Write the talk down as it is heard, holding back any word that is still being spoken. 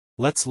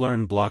Let's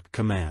learn block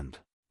command.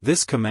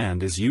 This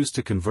command is used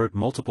to convert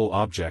multiple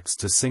objects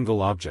to single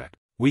object.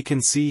 We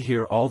can see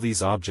here all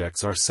these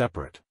objects are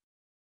separate.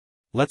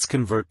 Let's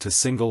convert to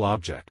single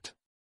object.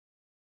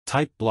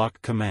 Type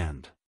block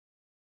command.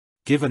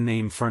 Give a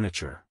name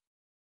furniture.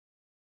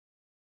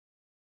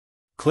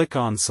 Click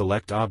on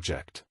select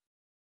object.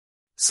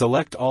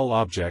 Select all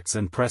objects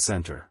and press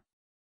enter.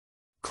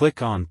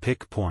 Click on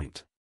pick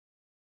point.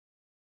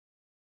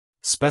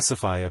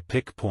 Specify a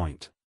pick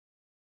point.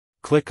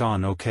 Click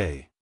on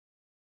OK.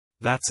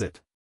 That's it.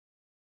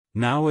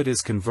 Now it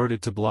is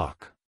converted to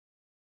block.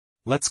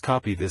 Let's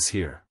copy this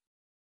here.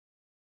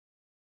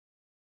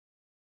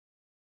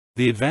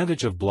 The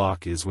advantage of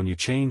block is when you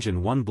change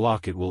in one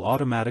block it will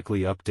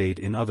automatically update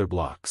in other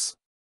blocks.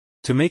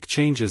 To make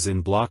changes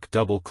in block,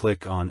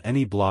 double-click on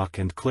any block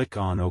and click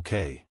on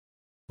OK.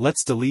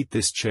 Let's delete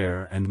this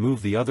chair and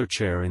move the other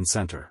chair in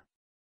center.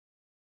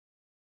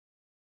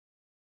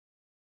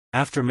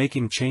 After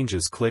making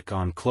changes, click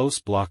on Close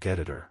Block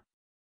Editor.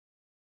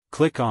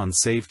 Click on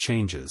Save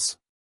Changes.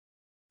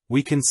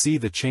 We can see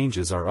the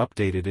changes are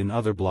updated in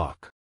other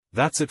block.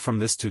 That's it from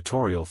this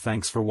tutorial.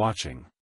 Thanks for watching.